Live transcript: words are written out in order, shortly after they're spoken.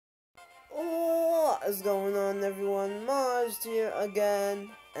What is going on, everyone? Maj here again,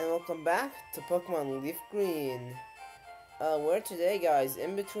 and welcome back to Pokemon LeafGreen. We're today, guys,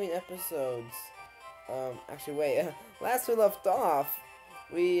 in between episodes. Actually, wait. Last we left off,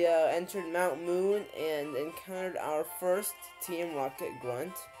 we entered Mount Moon and encountered our first Team Rocket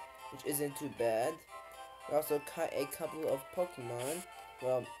Grunt, which isn't too bad. We also caught a couple of Pokemon.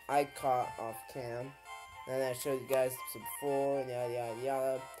 Well, I caught off cam, and I showed you guys before, and yada yada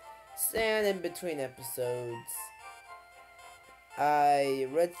yada. And in between episodes, I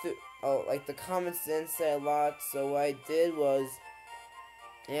read through, like the comments didn't say a lot, so what I did was,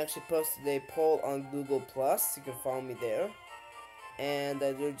 I actually posted a poll on Google+, you can follow me there, and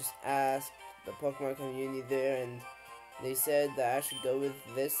I did just ask the Pokemon community there, and they said that I should go with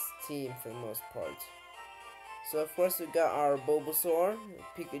this team for the most part. So of course we got our Bulbasaur,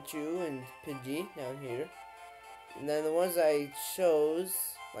 Pikachu, and Pidgey down here, and then the ones I chose,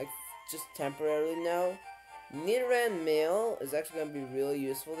 like, just temporarily now. Nidoran male is actually going to be really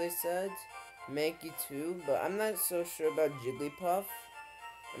useful, they said. Mankey too, but I'm not so sure about Jigglypuff.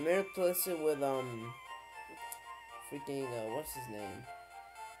 I'm going to replace it with, freaking, what's his name?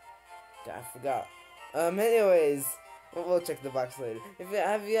 God, I forgot. Anyways, we'll check the box later. If you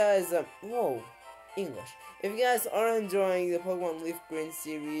have you guys, whoa, English. If you guys are enjoying the Pokemon LeafGreen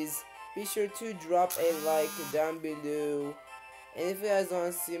series, be sure to drop a like down below. And if you guys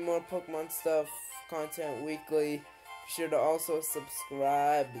want to see more Pokemon stuff, content weekly, be sure to also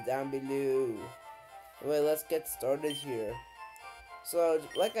subscribe down below. Anyway, let's get started here. So,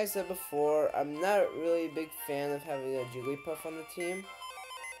 like I said before, I'm not really a big fan of having a Jigglypuff on the team,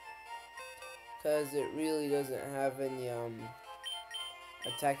 because it really doesn't have any,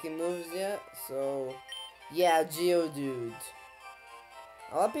 attacking moves yet. So, yeah, Geodude.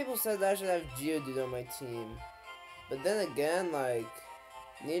 A lot of people said that I should have Geodude on my team. But then again, like,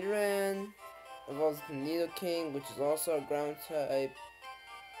 Nidoran evolves to Nidoking, which is also a ground type.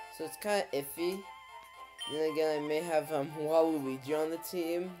 So it's kind of iffy. Then again, I may have Waluigi on the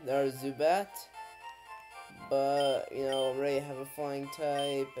team, or Zubat. But, you know, already have a flying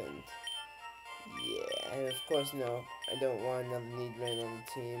type, and yeah. And of course, no, I don't want another Nidoran on the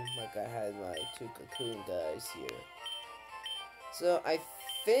team, like I had my two Cocoon guys here. So I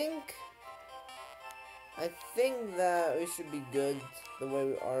think that we should be good the way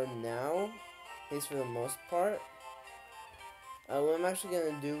we are now, at least for the most part. What I'm actually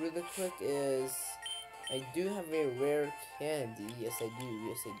going to do really quick is, I do have a rare candy. Yes, I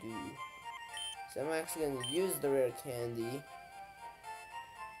do. So I'm actually going to use the rare candy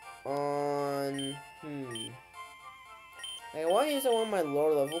on, I want to use it on one of my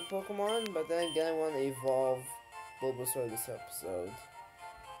lower level Pokemon, but then again I want to evolve Bulbasaur this episode.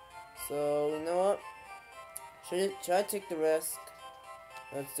 So, you know what? Should I take the risk?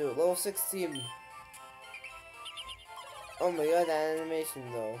 Let's do it. Level 16. Oh my god, that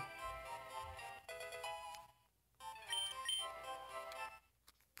animation though.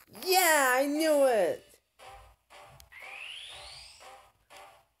 Yeah, I knew it!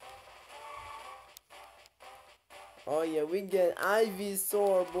 Oh yeah, we get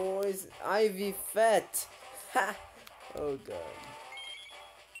Ivysaur, boys. Ivy Fett. Ha! Oh god.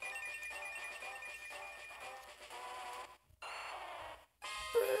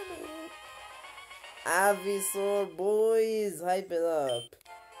 Ivysaur, boys, hype it up.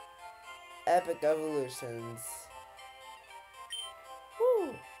 Epic evolutions.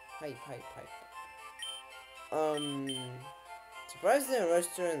 Woo! Hype. Surprised they didn't rush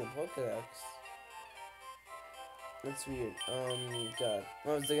during the Pokédex. That's weird. God.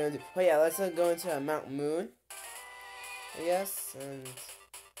 What was I gonna do? Oh yeah, let's go into Mount Moon, I guess, and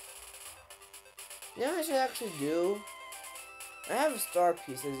you know what I should actually do? I have a star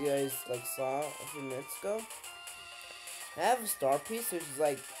piece, as you guys like saw a few minutes ago. I have a star piece, which is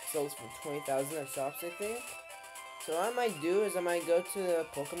like sells for 20,000 at shops, I think. So what I might do is I might go to the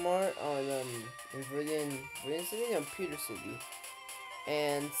Pokemart on in Viridian City, no, Pewter City,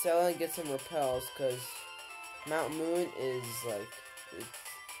 and sell and get some repels, cause Mount Moon is like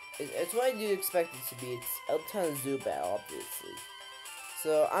it's what I do expect it to be. It's a ton of Zubat, obviously.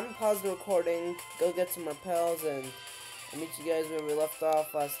 So I'm gonna pause the recording, go get some repels, and I'll meet you guys where we left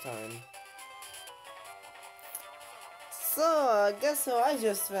off last time. So, guess who I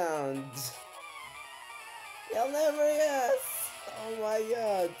just found? You'll never guess! Oh my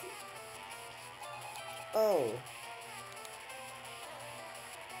god. Oh.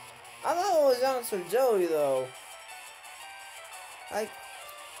 I thought it was Youngster Joey though. Like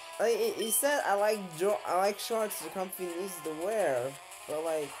he said I like shorts, the comfy and easy to wear. But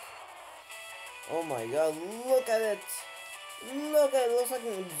like, oh my god, look at it. Look, it looks like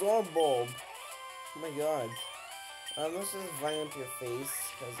an absorb bulb. Oh my god. Let's just vine up your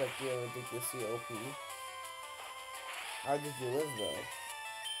face, because like you're ridiculously OP. How did you live though?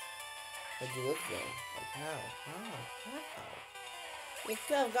 How'd you live though? Like how? How? You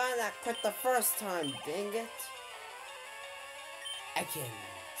could have gotten that crit the first time, dang it. I can't.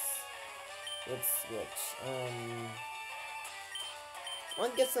 Let's switch. I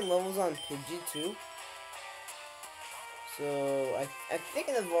want to get some levels on Pidgey too. So I think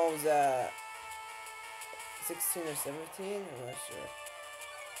it evolves at 16 or 17. I'm not sure.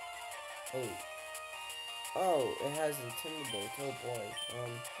 Oh, it has Intimidate. Oh boy.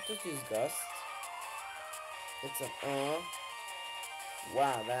 Just use Gust. It's an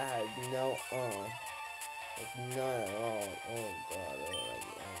Wow, that had no like none at all. Oh god.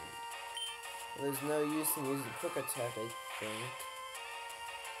 There's no use in using Quick Attack, I think.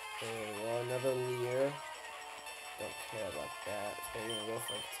 Well, another Leer. Don't care about that. We're gonna go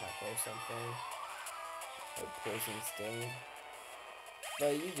for a tackle or something. Or Poison Sting.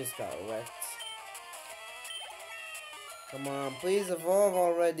 But you just got wrecked. Come on, please evolve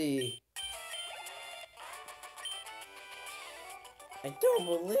already. I don't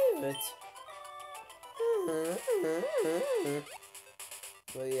believe it.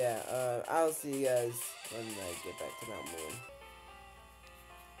 But yeah, I'll see you guys when I get back to Mount Moon.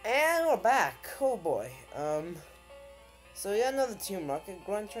 And we're back. Oh boy. So yeah, another Team Rocket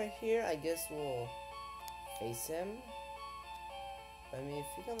Grunt right here. I guess we'll face him. I mean, if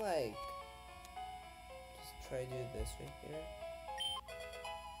you can like just try to do this right here.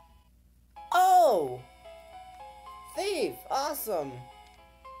 Oh! Thief! Awesome!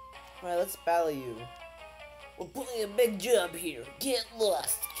 Alright, let's battle you. We're pulling a big job here. Get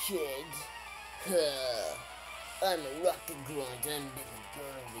lost, kid. I'm a rocket grunt. I'm big and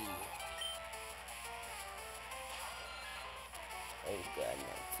burly. Oh god,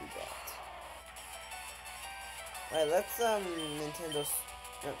 not too bad. Alright, let's Nintendo.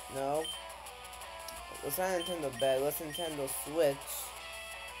 No. Let's not Nintendo bag. Let's Nintendo Switch.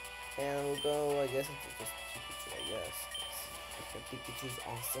 And we'll go. I guess it's just Pikachu. I guess. Pikachu's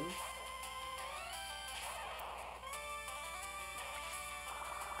awesome.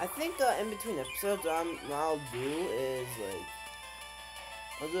 I think in between episodes, I'll do is like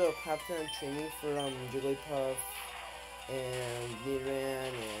I'll do a Captain training for Jigglypuff and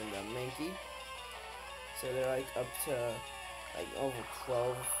Nidoran and Mankey. So they're like up to like over 12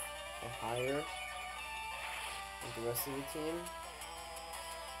 or higher, like the rest of the team.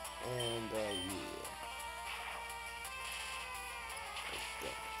 And yeah, like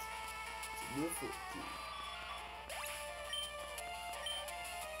that. It's a beautiful team.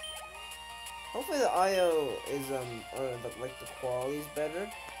 Hopefully the IO is or like the quality's better,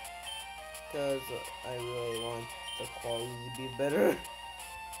 because I really want the quality to be better.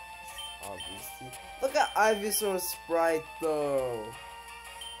 Obviously, look at Ivysaur's sprite though.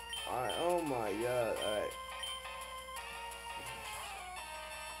 Alright, oh my god. Alright,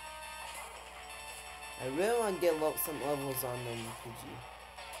 I really want to get some levels on them Pidgey.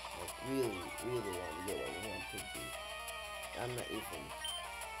 Like really want to get levels on Pidgey. I'm not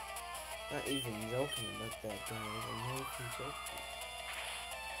even joking about that, guys. I'm not even joking.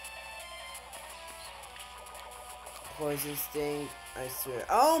 Poison Sting, I swear.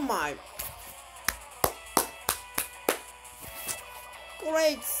 Oh my!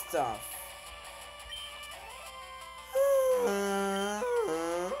 Great stuff!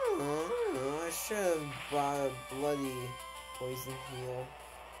 I should have bought a bloody poison heal.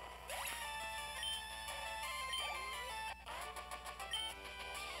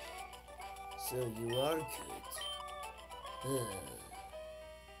 So you are good.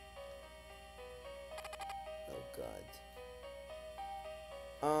 Oh god.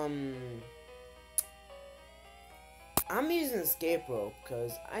 I'm using escape rope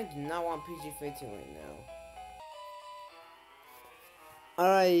because I do not want PG fainting right now.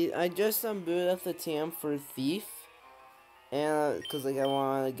 Alright, I just booted up the TM for Thief, and because like I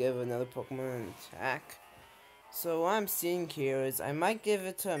want to give another Pokemon an attack. So what I'm seeing here is I might give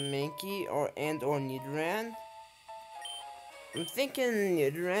it to a Mankey or Nidoran. I'm thinking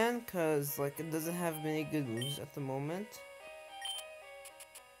Nidoran because like it doesn't have many good moves at the moment.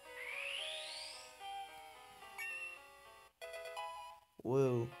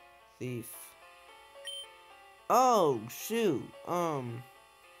 Whoa, Thief. Oh shoot.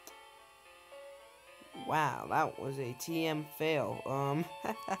 Wow, that was a TM fail.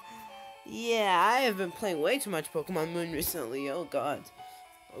 Yeah, I have been playing way too much Pokemon Moon recently. Oh god.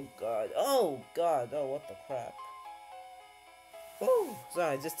 Oh god. Oh god. Oh, what the crap. Oh,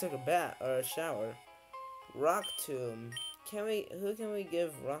 sorry, I just took a bath or a shower. Rock Tomb. who can we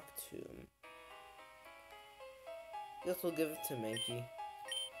give rock to? Guess we'll give it to Mankey.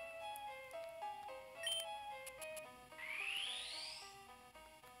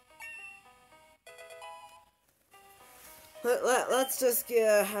 Let's just get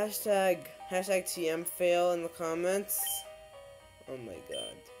a hashtag TM fail in the comments. Oh my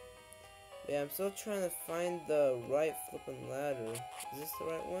god. Yeah, I'm still trying to find the right flippin' ladder. Is this the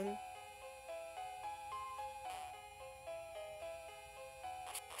right one?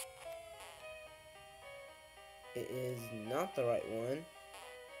 It is not the right one.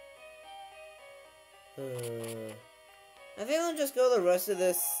 I think I'll just go the rest of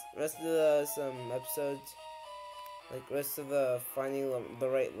the some episodes, like rest of the finding the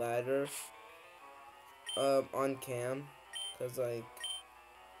right ladder, on cam, cause like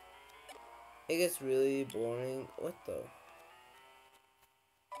it gets really boring. What the?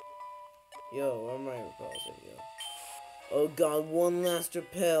 Yo, where am I repulsing? Yo. Oh god, one last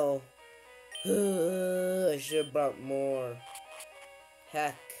repel. I should have brought more.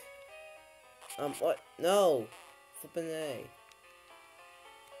 Heck. What? No! Flippin' A.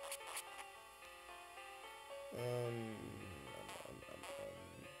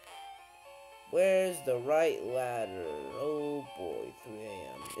 Where's the right ladder? Oh boy, 3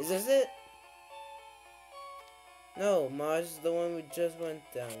 a.m. Is this it? No, Mars is the one we just went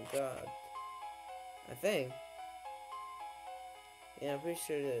down. God. I think. Yeah, I'm pretty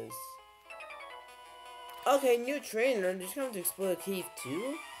sure it is. Okay, new trainer. Did you come to explore Cave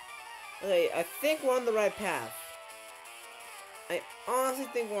 2? Okay, I think we're on the right path. I honestly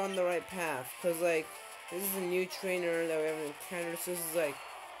think we're on the right path. Because, like, this is a new trainer that we haven't encountered. So this is, like,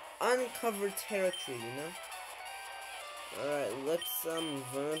 uncovered territory, you know? Alright, let's,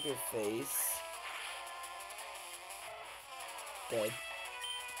 burn up your face. Dead.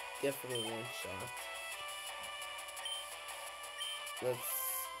 Definitely one shot. Let's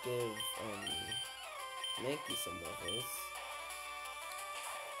give, Mankey some levels.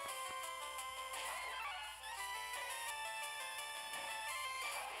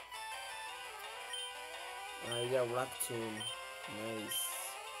 We got Rock Tomb. Nice.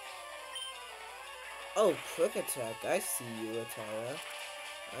 Oh, quick attack. I see you, Atara.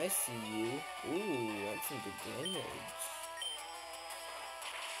 I see you. Ooh, that's some good damage.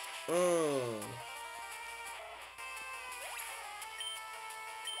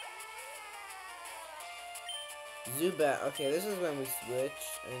 Zubat. Okay, this is when we switch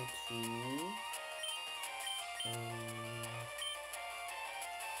into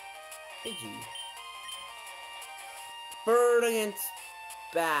Pidgey. Bird against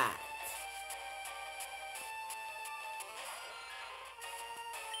bat.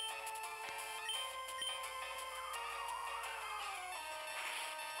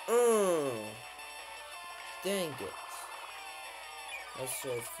 Dang it. Let's show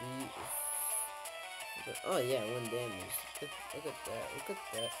feet. Oh yeah, 1 damage. Look at that. Look at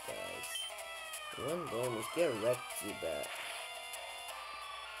that, guys. 1 damage. Get wrecked, Zubat.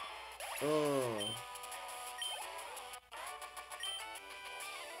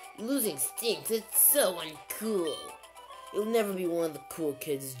 Losing stinks. It's so uncool. You'll never be one of the cool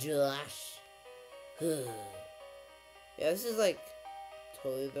kids, Josh. Yeah, this is like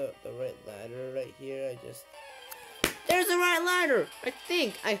totally the right ladder right here. There's the right ladder! I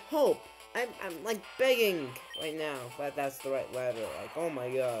think, I hope. I'm like begging right now that that's the right ladder. Like, oh my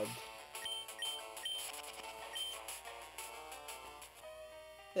god.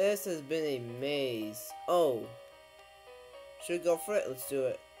 This has been a maze. Oh. Should we go for it? Let's do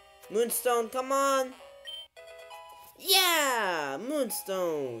it. Moonstone, come on! Yeah!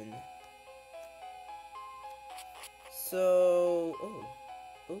 Moonstone! So...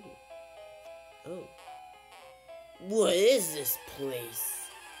 Oh. What is this place?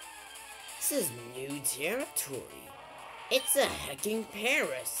 This is new territory. It's a hecking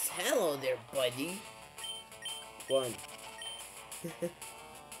Paris. Hello there, buddy. One.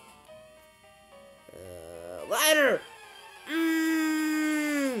 Ladder!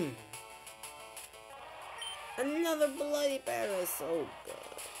 Another bloody Paris. Oh, God.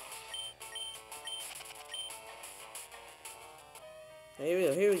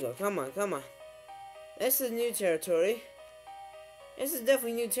 Here we go. Come on. This is new territory. This is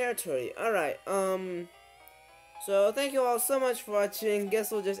definitely new territory. Alright, so thank you all so much for watching.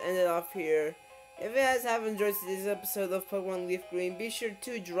 Guess we'll just end it off here. If you guys have enjoyed today's episode of Pokemon Leaf Green, be sure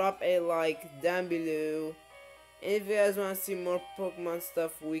to drop a like down below. And if you guys want to see more Pokemon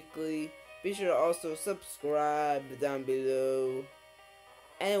stuff weekly, be sure to also subscribe down below.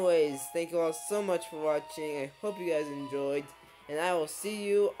 Anyways, thank you all so much for watching. I hope you guys enjoyed. And I will see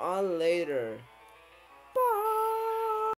you all later.